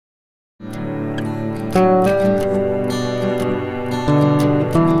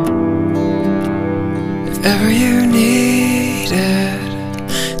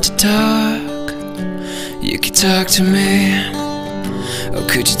talk to me? Oh,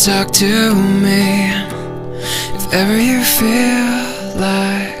 could you talk to me? If ever you feel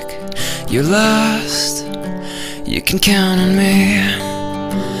like you're lost, you can count on me.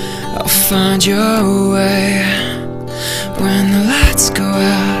 I'll find your way when the lights go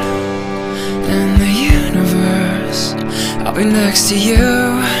out in the universe. I'll be next to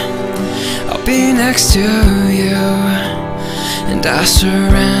you, I'll be next to you, and I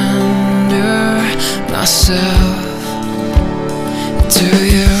surrender myself to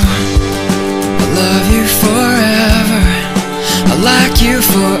you. I love you forever, I like you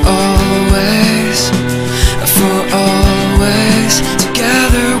for always,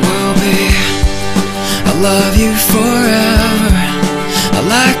 together we'll be. I love you forever, I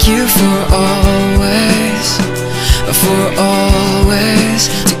like you for always,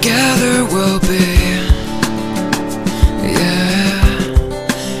 together we'll be. Yeah,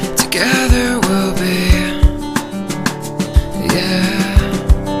 together we'll be. Yeah.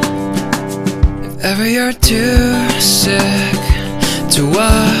 If ever you're too sick to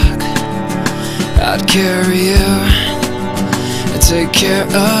walk, I'd carry you and take care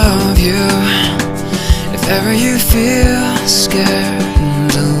of you. If ever you feel scared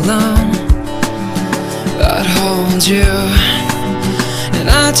and alone, I'd hold you, and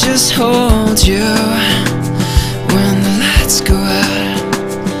I'd just hold you when the lights go out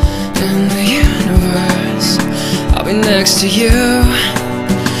in the universe. I'll be next to you,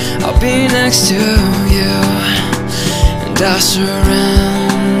 I'll be next to you, and I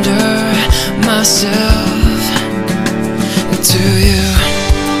surrender myself to you.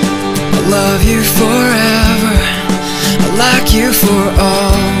 I love you forever, I like you for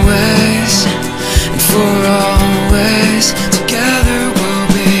always, together we'll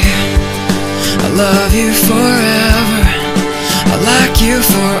be. I love you forever, I like you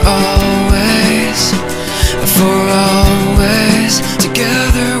for always,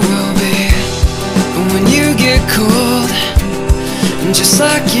 together we'll be. And when you get cold, just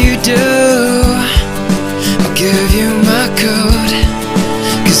like you do, I'll give you my coat,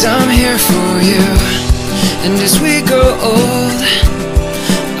 'cause I'm here for you. And as we grow old,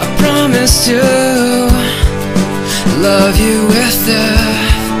 I promise to love you with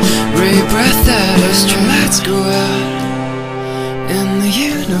every breath that is true. Lights go out in the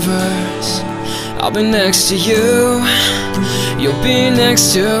universe, I'll be next to you, you'll be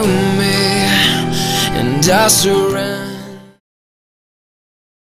next to me, and I surrender.